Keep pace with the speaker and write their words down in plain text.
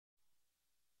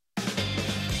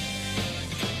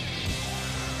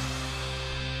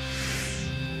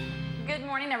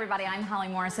morning, everybody. I'm Holly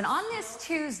Morrison. On this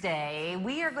Tuesday,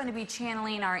 we are going to be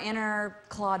channeling our inner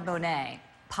Claude Monet,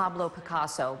 Pablo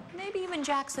Picasso, maybe even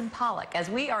Jackson Pollock, as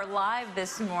we are live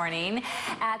this morning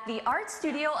at the art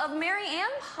studio of Mary Ann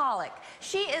Pollock.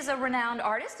 She is a renowned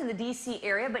artist in the D.C.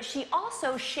 area, but she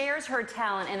also shares her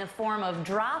talent in the form of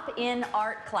drop-in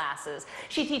art classes.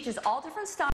 She teaches all different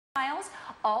styles,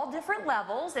 all different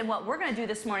levels, and what we're going to do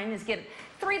this morning is get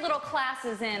 3 little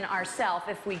classes in ourselves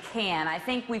if we can. I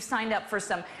think we've signed up for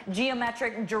some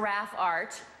geometric giraffe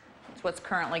art. That's what's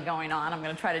currently going on. I'm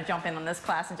going to try to jump in on this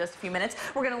class in just a few minutes.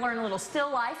 We're going to learn a little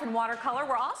still life and watercolor.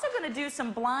 We're also going to do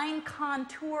some blind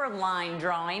contour line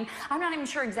drawing. I'm not even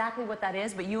sure exactly what that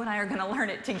is, but you and I are going to learn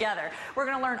it together. We're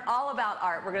going to learn all about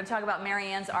art. We're going to talk about Mary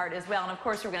Ann's art as well. And of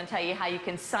course, we're going to tell you how you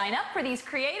can sign up for these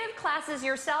creative classes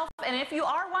yourself. And if you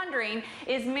are wondering,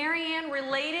 is Mary Ann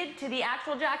related to the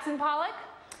actual Jackson Pollock?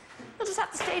 You'll just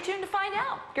have to stay tuned to find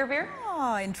out. Gerbeer?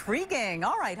 Oh, intriguing.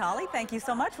 All right, Holly, thank you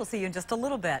so much. We'll see you in just a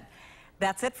little bit.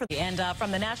 That's it for the end.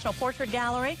 From the National Portrait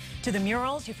Gallery to the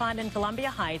murals you find in Columbia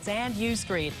Heights and U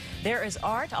Street, there is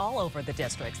art all over the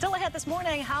district. Still ahead this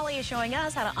morning, Holly is showing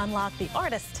us how to unlock the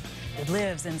artist that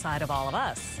lives inside of all of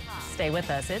us. Stay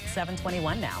with us. It's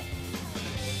 7:21 now.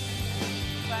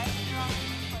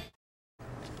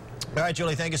 All right,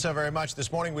 Julie, thank you so very much.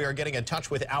 This morning we are getting in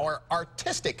touch with our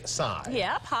artistic side.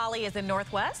 Yep, Holly is in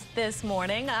Northwest this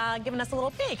morning, giving us a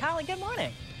little peek. Holly, good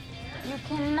morning. You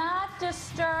cannot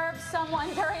disturb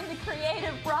someone during the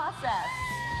creative process.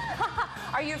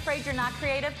 Are you afraid you're not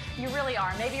creative? You really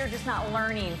are. Maybe you're just not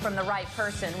learning from the right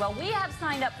person. Well, we have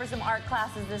signed up for some art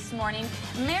classes this morning.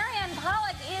 Mary Ann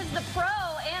Pollock is the pro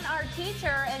and our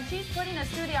teacher, and she's putting us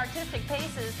through the artistic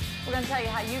paces. We're going to tell you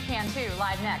how you can too,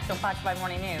 live next on Fox 5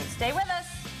 Morning News. Stay with us.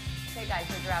 Okay, guys,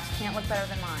 your giraffes can't look better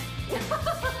than mine.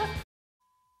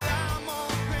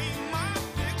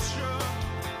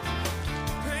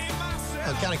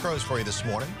 County Crows for you this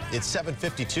morning. It's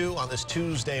 7:52 on this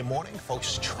Tuesday morning.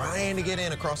 Folks trying to get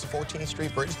in across the 14th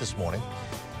Street Bridge this morning.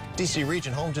 D.C.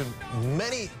 region home to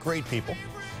many great people,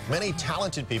 many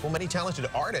talented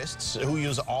artists who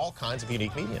use all kinds of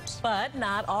unique mediums. But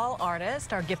not all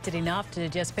artists are gifted enough to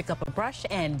just pick up a brush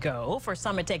and go. For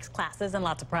some, it takes classes and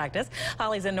lots of practice.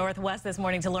 Holly's in Northwest this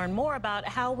morning to learn more about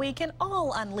how we can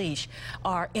all unleash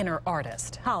our inner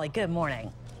artist. Holly, good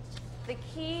morning. The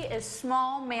key is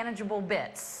small, manageable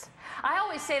bits. I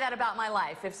always say that about my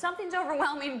life. If something's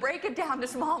overwhelming, break it down to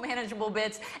small, manageable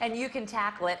bits, and you can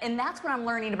tackle it. And that's what I'm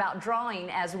learning about drawing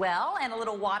as well, and a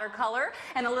little watercolor,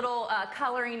 and a little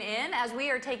coloring in, as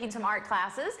we are taking some art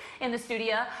classes in the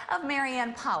studio of Mary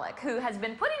Ann Pollock, who has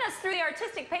been putting us through the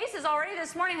artistic paces already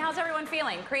this morning. How's everyone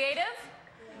feeling? Creative?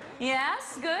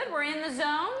 Yes, good. We're in the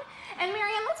zone. And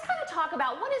Mary Ann, let's kind of talk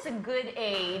about what is a good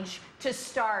age to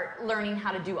start learning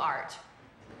how to do art?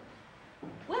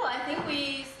 Well, I think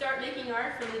we start making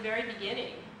art from the very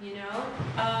beginning, you know.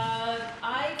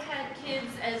 I had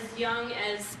kids as young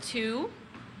as 2.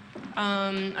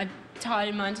 I taught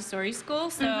in Montessori school,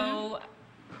 so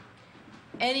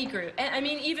any group. I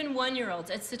mean, even 1-year-olds.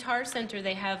 At Sitar Center,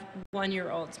 they have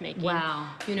 1-year-olds making. Wow.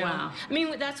 You know. Wow. I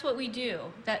mean, that's what we do.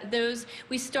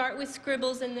 We start with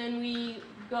scribbles, and then we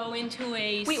go into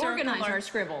a We organize our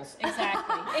scribbles.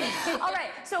 Exactly. All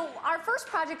right, so our first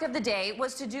project of the day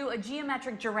was to do a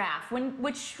geometric giraffe,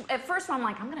 which at first I'm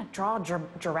like, I'm going to draw a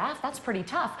giraffe? That's pretty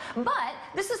tough. But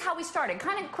this is how we started.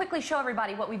 Kind of quickly show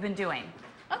everybody what we've been doing.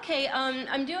 Okay,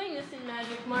 I'm doing this in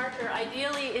magic marker.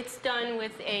 Ideally, it's done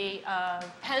with a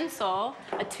pencil,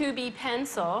 a 2B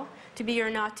pencil, to be or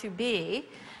not to be.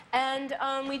 And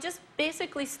we just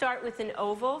basically start with an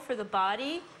oval for the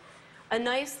body, a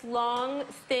nice long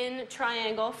thin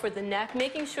triangle for the neck,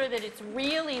 making sure that it's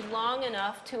really long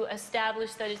enough to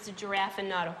establish that it's a giraffe and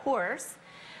not a horse.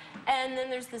 And then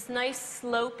there's this nice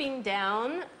sloping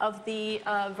down of the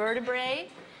vertebrae,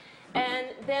 and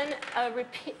then a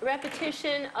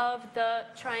repetition of the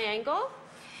triangle.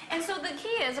 And so the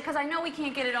key is, because I know we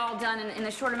can't get it all done in the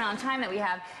short amount of time that we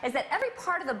have, is that every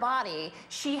part of the body,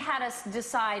 she had us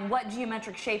decide what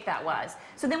geometric shape that was.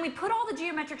 So then we put all the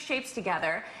geometric shapes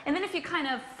together, and then if you kind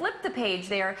of flip the page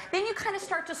there, then you kind of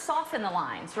start to soften the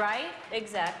lines, right?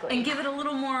 Exactly. And give it a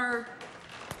little more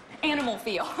animal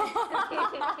feel.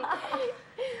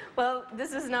 Well,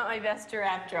 this is not my best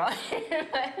giraffe drawing.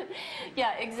 But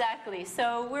yeah, exactly.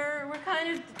 So we're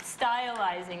kind of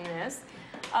stylizing this.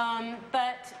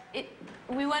 But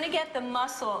we want to get the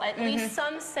muscle, at least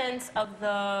some sense of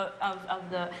the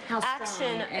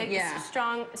action,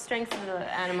 strength of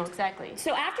the animal. Exactly.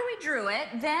 So after we drew it,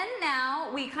 then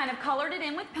now we kind of colored it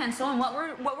in with pencil. And what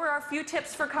were our few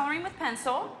tips for coloring with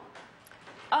pencil?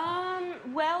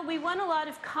 Well, we want a lot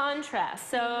of contrast.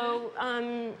 So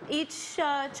each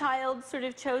child sort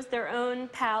of chose their own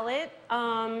palette.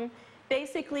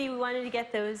 Basically, we wanted to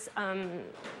get those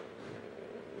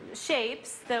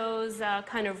shapes, those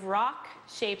kind of rock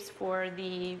shapes for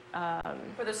the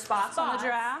spots on the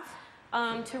giraffe,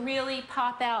 to really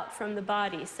pop out from the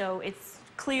body. So it's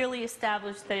clearly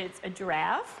established that it's a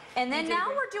giraffe. And then now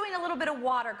we're doing a little bit of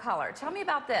watercolor. Tell me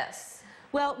about this.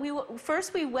 Well,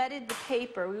 first we wetted the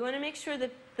paper. We want to make sure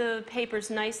that the paper's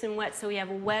nice and wet, so we have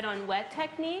a wet-on-wet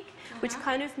technique, which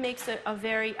kind of makes a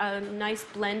very nice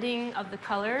blending of the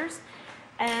colors,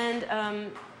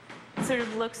 and sort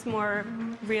of looks more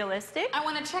realistic. I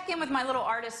want to check in with my little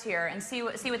artists here and see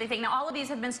what they think. Now, all of these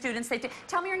have been students.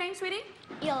 Tell me your name, sweetie.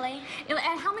 Yoli.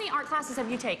 And how many art classes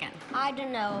have you taken? I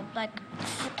don't know, but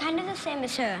kind of the same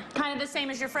as her. Kind of the same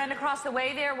as your friend across the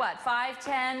way there? What, 5,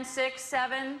 10, 6,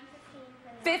 7?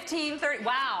 15, 30.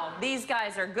 Wow, these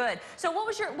guys are good. So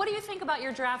what do you think about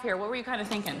your giraffe here? What were you kind of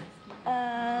thinking?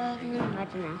 I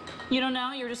don't know. You don't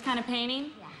know? You were just kind of painting?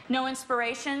 Yeah. No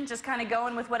inspiration? Just kind of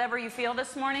going with whatever you feel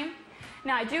this morning?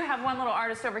 Now, I do have one little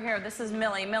artist over here. This is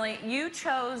Millie. Millie, you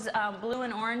chose blue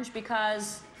and orange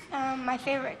because? My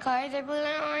favorite colors are blue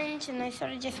and orange, and I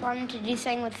sort of just wanted to do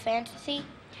something with fantasy.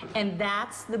 And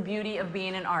that's the beauty of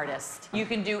being an artist. You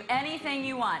can do anything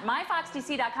you want.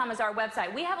 MyFoxDC.com is our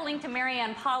website. We have a link to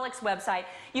Marianne Pollock's website.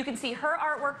 You can see her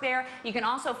artwork there. You can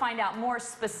also find out more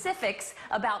specifics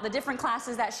about the different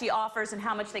classes that she offers and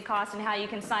how much they cost and how you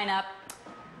can sign up.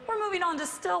 We're moving on to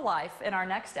still life in our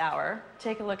next hour.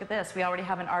 Take a look at this. We already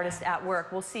have an artist at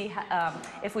work. We'll see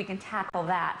if we can tackle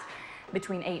that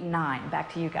between 8 and 9.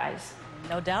 Back to you guys.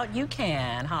 No doubt you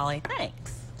can, Holly.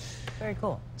 Thanks. Very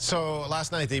cool. So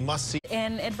last night, they must see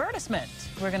An advertisement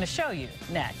we're going to show you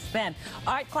next. Then,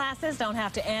 art classes don't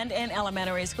have to end in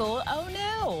elementary school. Oh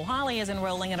no, Holly is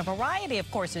enrolling in a variety of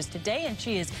courses today, and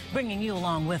she is bringing you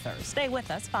along with her. Stay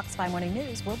with us. Fox 5 Morning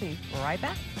News. We'll be right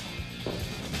back.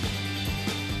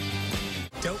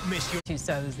 Don't miss your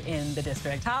Tusos in the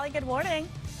district. Holly, good morning.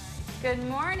 Good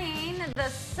morning. The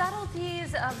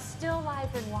subtleties of still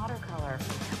life in watercolor.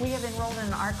 We have enrolled in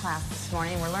an art class this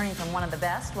morning. We're learning from one of the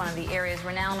best, one of the area's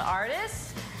renowned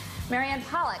artists, Marianne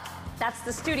Pollock. That's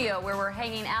the studio where we're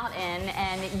hanging out in,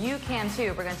 and you can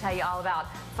too. We're going to tell you all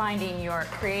about finding your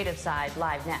creative side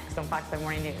live next on Fox 5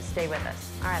 Morning News. Stay with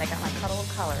us. All right, I got my puddle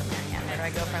of color, Marianne. Where do I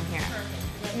go from here?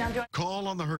 Now, call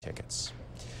on the tickets.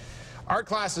 Art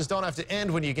classes don't have to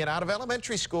end when you get out of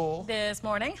elementary school. This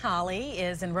morning, Holly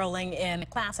is enrolling in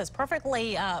classes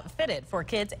perfectly fitted for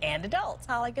kids and adults.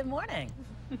 Holly, good morning.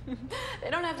 They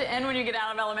don't have to end when you get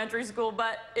out of elementary school,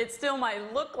 but it still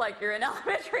might look like you're in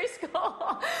elementary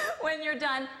school when you're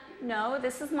done. No,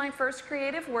 this is my first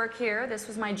creative work here. This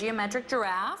was my geometric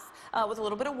giraffe. With a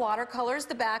little bit of watercolors,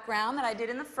 the background that I did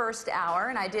in the first hour,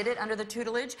 and I did it under the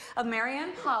tutelage of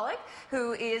Marianne Pollock,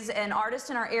 who is an artist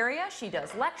in our area. She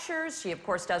does lectures. She, of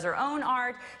course, does her own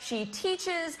art. She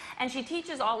teaches, and she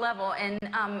teaches all level. And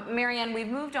Marianne, we've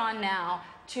moved on now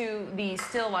to the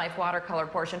still life watercolor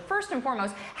portion. First and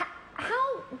foremost,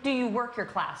 how do you work your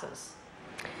classes?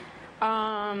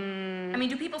 I mean,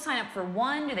 do people sign up for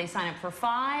 1? Do they sign up for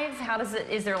 5? How does it,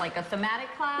 is there like a thematic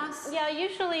class? Yeah,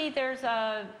 usually there's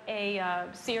a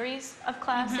series of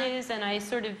classes, and I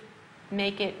sort of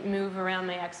make it move around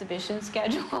my exhibition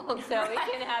schedule, so it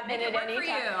can happen at any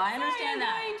time. I understand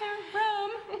that. I'm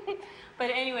going to Rome.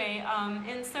 But anyway,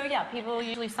 and so yeah, people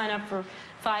usually sign up for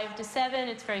 5 to 7.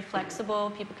 It's very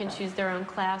flexible. People can choose their own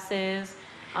classes.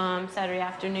 Saturday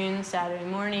afternoons, Saturday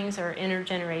mornings are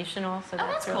intergenerational, so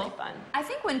that's really fun. I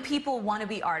think when people want to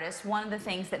be artists, one of the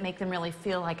things that make them really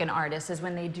feel like an artist is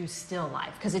when they do still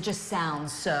life, because it just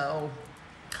sounds so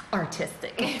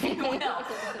artistic, if you will.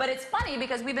 But it's funny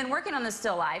because we've been working on the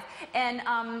still life, and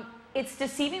it's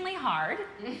deceivingly hard.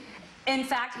 In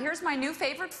fact, here's my new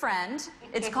favorite friend.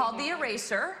 It's called the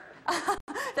eraser.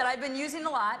 That I've been using a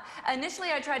lot. Initially,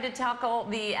 I tried to tackle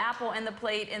the apple and the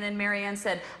plate, and then Marianne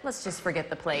said, let's just forget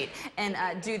the plate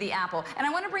and do the apple. And I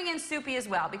want to bring in Soupy as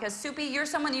well, because Soupy, you're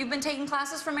someone, you've been taking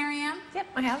classes from Marianne? Yep,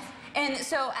 I have. And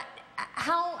so,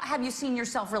 how have you seen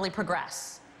yourself really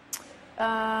progress?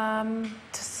 To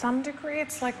some degree,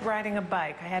 it's like riding a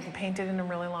bike. I hadn't painted in a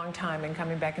really long time, and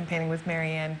coming back and painting with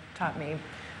Marianne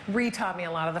re-taught me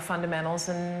a lot of the fundamentals,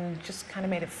 and just kind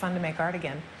of made it fun to make art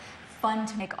again. Fun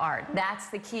to make art. That's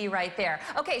the key right there.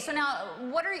 Okay, so now,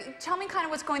 tell me kind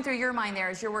of what's going through your mind there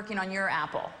as you're working on your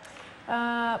apple.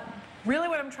 Really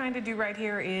what I'm trying to do right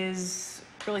here is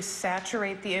really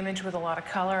saturate the image with a lot of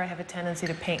color. I have a tendency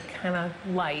to paint kind of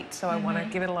light, so I want to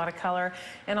give it a lot of color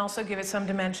and also give it some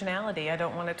dimensionality. I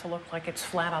don't want it to look like it's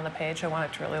flat on the page. I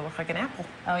want it to really look like an apple.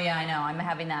 Oh yeah, I know. I'm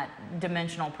having that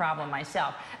dimensional problem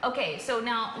myself. Okay, so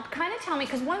now kind of tell me,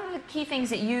 because one of the key things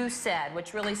that you said,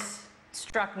 which really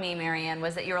struck me, Marianne,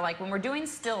 was that you were like, when we're doing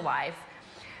still life,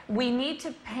 we need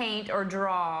to paint or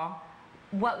draw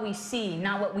what we see,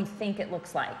 not what we think it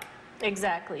looks like.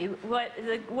 Exactly. What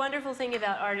the wonderful thing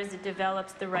about art is it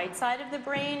develops the right side of the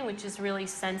brain, which is really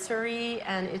sensory,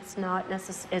 and it's not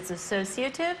it's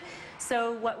associative.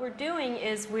 So what we're doing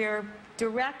is we're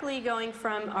directly going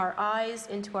from our eyes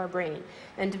into our brain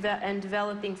and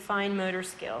developing fine motor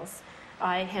skills,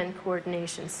 eye-hand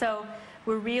coordination. So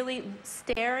we're really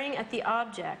staring at the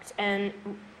object, and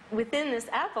within this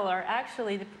apple are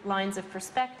actually the lines of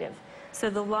perspective.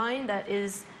 So the line that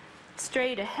is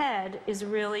straight ahead is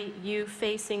really you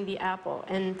facing the apple,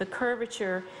 and the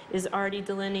curvature is already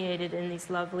delineated in these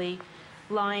lovely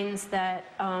lines that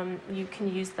you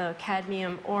can use the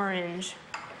cadmium orange.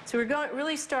 So we're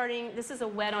really starting, this is a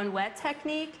wet on wet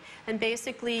technique, and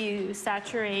basically you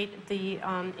saturate the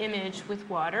image with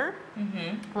water,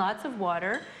 lots of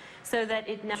water, so that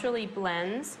it naturally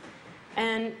blends.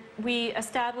 And we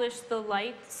establish the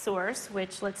light source,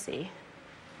 which, let's see,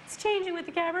 it's changing with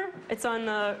the camera. It's on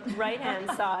the right-hand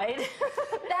side.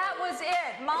 That was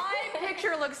it. My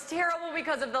picture looks terrible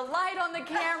because of the light on the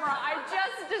camera. I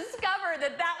just discovered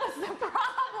that that was the problem.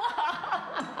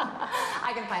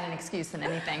 I can find an excuse in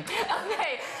anything.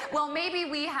 Okay, well, maybe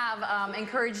we have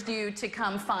encouraged you to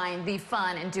come find the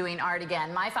fun in doing art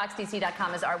again.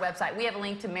 myfoxdc.com is our website. We have a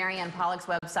link to Marianne Pollock's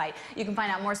website. You can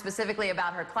find out more specifically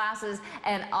about her classes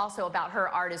and also about her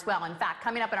art as well. In fact,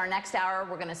 coming up in our next hour,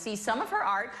 we're going to see some of her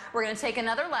art. We're going to take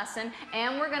another lesson,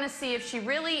 and we're going to see if she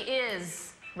really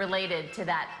is related to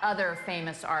that other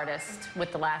famous artist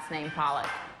with the last name Pollock.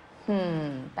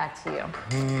 Back to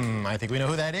you. I think we know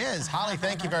who that is. Holly,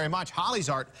 thank you very much. Holly's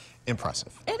art,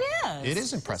 impressive. It is. It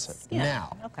is impressive. Yeah.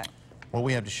 Now, okay. what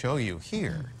we have to show you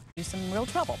here. Do some real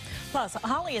trouble. Plus,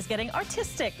 Holly is getting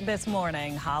artistic this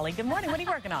morning. Holly, good morning. What are you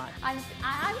working on? I'm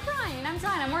trying.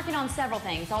 I'm working on several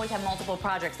things. Always have multiple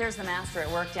projects. There's the master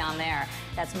at work down there.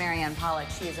 That's Marianne Pollock.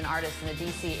 She is an artist in the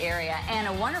D.C. area and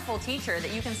a wonderful teacher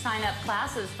that you can sign up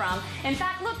classes from. In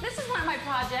fact, look, this is one of my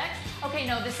projects. Okay,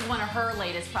 no, this is one of her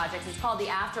latest projects. It's called The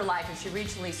Afterlife, and she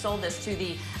recently sold this to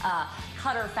the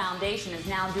Cutter Foundation, is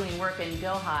now doing work in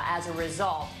Doha as a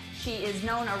result. She is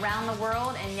known around the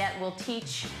world and yet will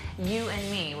teach you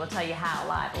and me. We'll tell you how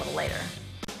live a little later.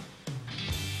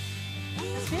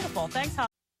 It's beautiful. Thanks, Holly.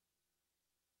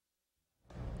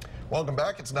 Welcome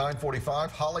back. It's 9:45.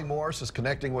 Holly Morris is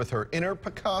connecting with her inner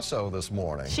Picasso this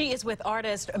morning. She is with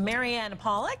artist Marianne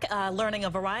Pollock, learning a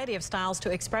variety of styles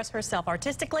to express herself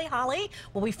artistically. Holly,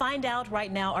 will we find out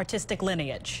right now artistic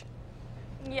lineage?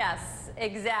 Yes,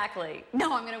 exactly.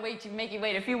 No, I'm going to make you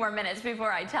wait a few more minutes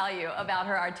before I tell you about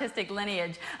her artistic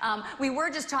lineage. We were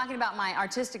just talking about my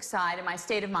artistic side and my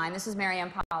state of mind. This is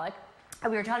Marianne Pollock.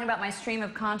 We were talking about my stream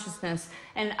of consciousness,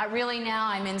 and really now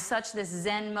I'm in such this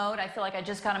Zen mode, I feel like I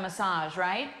just got a massage,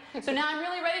 right? So now I'm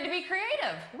really ready to be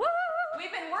creative. Woo!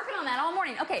 We've been working on that all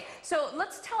morning. Okay, so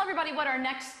let's tell everybody what our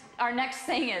next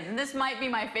thing is, and this might be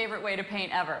my favorite way to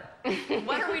paint ever.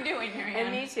 What are we doing, Marianne?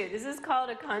 And me too. This is called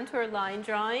a contour line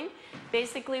drawing.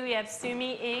 Basically, we have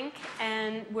Sumi ink,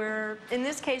 and in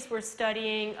this case, we're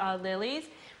studying lilies.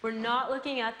 We're not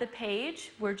looking at the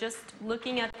page. We're just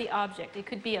looking at the object. It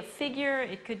could be a figure.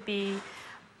 It could be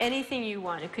anything you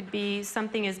want. It could be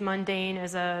something as mundane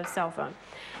as a cell phone.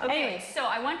 Okay, Anyway, so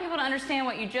I want people to understand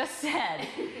what you just said.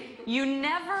 You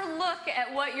never look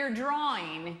at what you're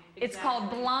drawing. It's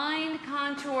called blind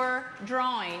contour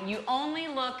drawing. You only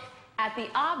look at the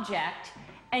object,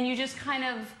 and you just kind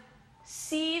of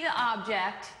see the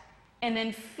object and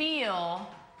then feel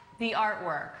the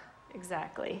artwork.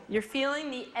 exactly. You're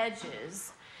feeling the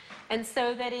edges. And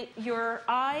so that your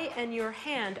eye and your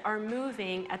hand are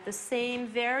moving at the same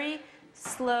very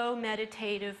slow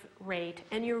meditative rate,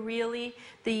 and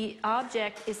the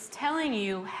object is telling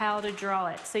you how to draw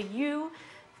it. So you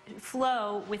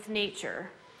flow with nature.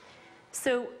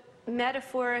 So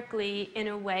metaphorically, in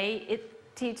a way, it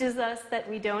teaches us that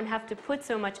we don't have to put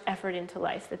so much effort into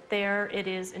life, that there it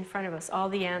is in front of us, all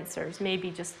the answers,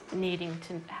 maybe just needing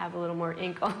to have a little more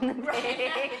ink on the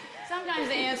page. Sometimes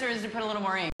the answer is to put a little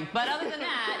more ink, but other than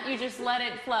that, you just let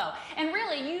it flow. And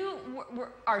really, you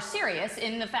are serious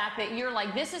in the fact that you're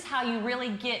like, this is how you really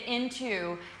get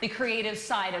into the creative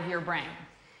side of your brain.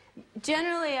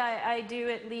 Generally, I do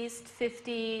at least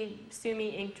 50 Sumi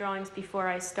ink drawings before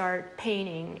I start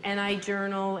painting, and I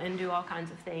journal and do all kinds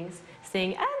of things,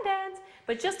 sing and dance.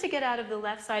 but just to get out of the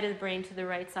left side of the brain to the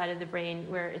right side of the brain,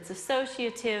 where it's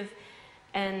associative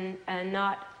and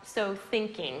not so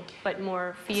thinking, but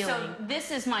more feeling. So this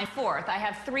is my fourth. I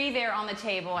have 3 there on the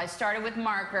table. I started with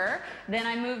marker, then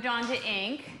I moved on to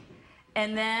ink,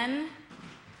 and then...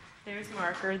 There's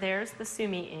marker, there's the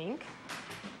Sumi ink,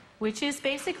 which is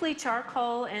basically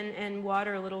charcoal and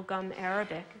water, a little gum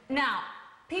arabic. Now,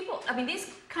 people, I mean,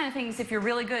 these kind of things, if you're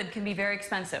really good, can be very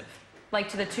expensive, like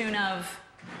to the tune of...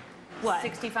 What?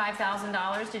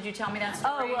 $65,000? Did you tell me that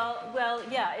story? Oh, well,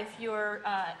 yeah, if you're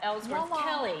Ellsworth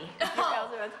Kelly. If you're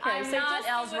Ellsworth Kelly. I'm So not just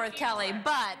Ellsworth Kelly,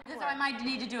 but I might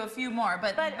need to do a few more,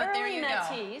 but there early you go.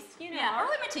 Matisse, you know. Yeah,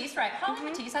 early Matisse, right. Early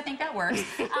Matisse, I think that works.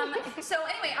 So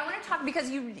anyway, I want to talk,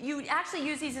 because you actually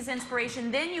use these as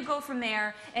inspiration, then you go from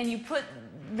there and you put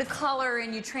the color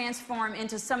and you transform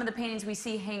into some of the paintings we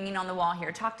see hanging on the wall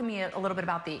here. Talk to me a little bit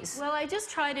about these. Well, I just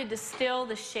try to distill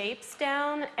the shapes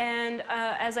down, and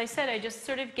as I said, I just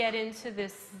sort of get into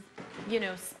this, you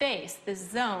know, space,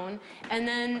 this zone, and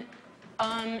then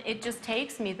it just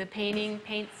takes me. The painting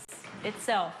paints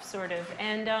itself, sort of.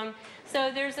 And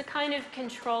so there's a kind of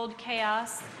controlled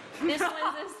chaos. This one's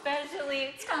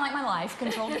especially... It's kind of like my life,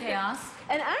 controlled chaos.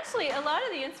 And actually, a lot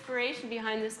of the inspiration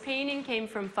behind this painting came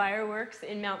from fireworks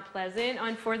in Mount Pleasant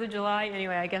on 4th of July.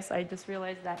 Anyway, I guess I just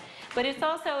realized that. But it's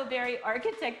also very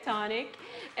architectonic,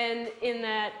 and in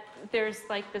that there's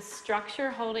like this structure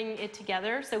holding it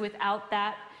together. So without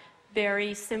that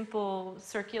very simple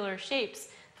circular shapes,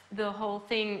 the whole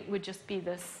thing would just be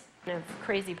this kind of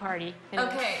crazy party.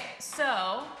 Okay,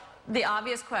 so... the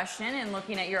obvious question in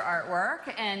looking at your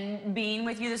artwork and being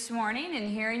with you this morning and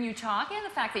hearing you talk, and the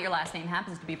fact that your last name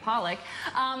happens to be Pollock,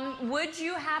 would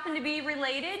you happen to be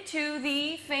related to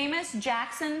the famous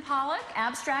Jackson Pollock,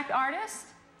 abstract artist?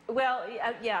 Well,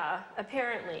 yeah,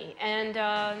 apparently. And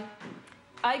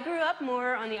I grew up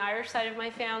more on the Irish side of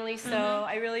my family, so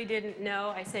I really didn't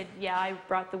know. I said, yeah, I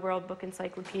brought the World Book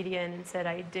Encyclopedia in and said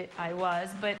I was,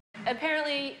 but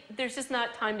apparently there's just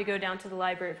not time to go down to the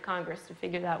Library of Congress to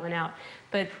figure that one out.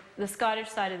 But the Scottish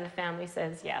side of the family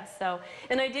says yes. So,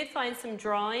 and I did find some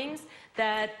drawings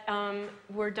that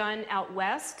were done out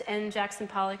west, and Jackson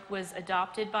Pollock was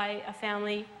adopted by a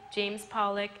family, James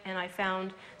Pollock, and I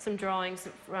found some drawings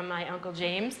from my Uncle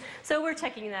James. So we're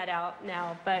checking that out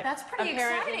now. But that's pretty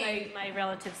exciting. My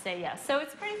relatives say yes. So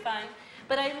it's pretty fun.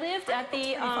 But I lived at the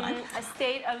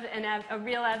estate of a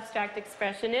real abstract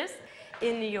expressionist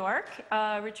in New York,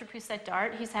 Richard Pousset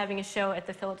d'Art. He's having a show at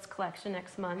the Phillips Collection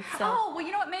next month. So. Oh, well,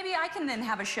 you know what? Maybe I can then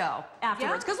have a show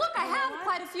afterwards. Because look, I have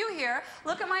quite a few here.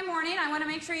 Look at my morning. I want to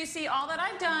make sure you see all that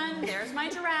I've done. There's my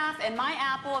giraffe and my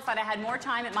apple. If I'd had more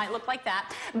time, it might look like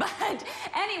that. But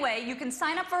anyway, you can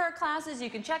sign up for her classes. You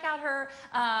can check out her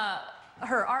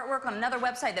artwork on another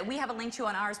website that we have a link to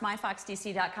on ours,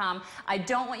 myfoxdc.com. I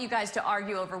don't want you guys to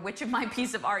argue over which of my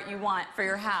piece of art you want for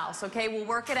your house, okay? We'll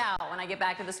work it out when I get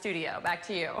back to the studio. Back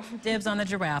to you. Dibs on the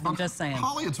giraffe, I'm just saying.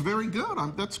 Holly, it's very good.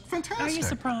 That's fantastic. Are you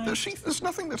surprised? There's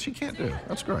nothing that she can't do.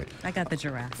 That's great. I got the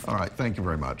giraffe. All right, thank you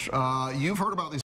very much. You've heard about these